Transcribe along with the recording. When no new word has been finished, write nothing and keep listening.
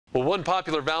Well, one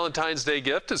popular Valentine's Day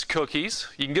gift is cookies.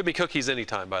 You can give me cookies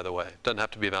anytime, by the way. Doesn't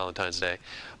have to be Valentine's Day.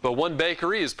 But one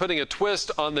bakery is putting a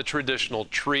twist on the traditional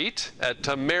treat. At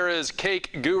Tamara's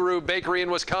Cake Guru Bakery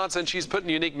in Wisconsin, she's putting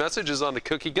unique messages on the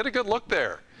cookie. Get a good look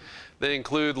there. They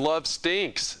include "Love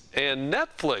stinks" and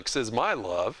 "Netflix is my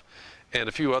love," and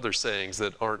a few other sayings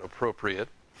that aren't appropriate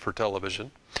for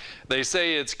television. They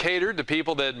say it's catered to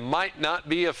people that might not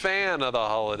be a fan of the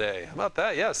holiday. How about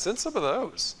that? Yeah, send some of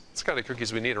those. It's the kind of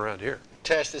cookies we need around here.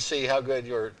 Test to see how good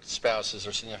your spouse's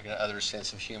or significant other's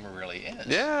sense of humor really is.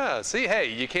 Yeah, see, hey,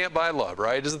 you can't buy love,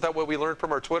 right? Isn't that what we learned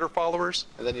from our Twitter followers?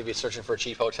 And then you'll be searching for a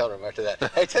cheap hotel room after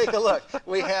that. Hey, take a look.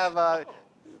 We have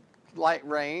light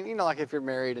rain, you know, like if you're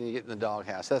married and you get in the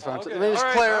doghouse. That's what I'm saying. Let me just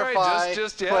clarify.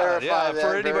 Yeah, that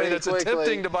for anybody that's quickly.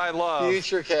 attempting to buy love.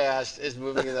 Futurecast is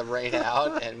moving the rain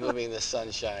out and moving the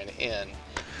sunshine in.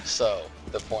 So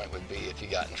the point would be, if you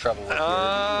got in trouble with your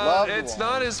loved it's one,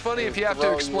 not as funny if you have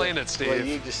to explain it, Steve. Well,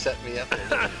 you just set me up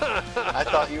there. I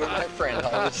thought you were my friend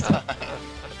all this time.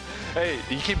 Hey,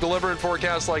 you keep delivering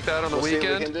forecasts like that on the weekend? See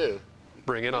what we can do.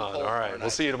 Bring it on. All right,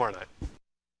 we'll see you tomorrow night.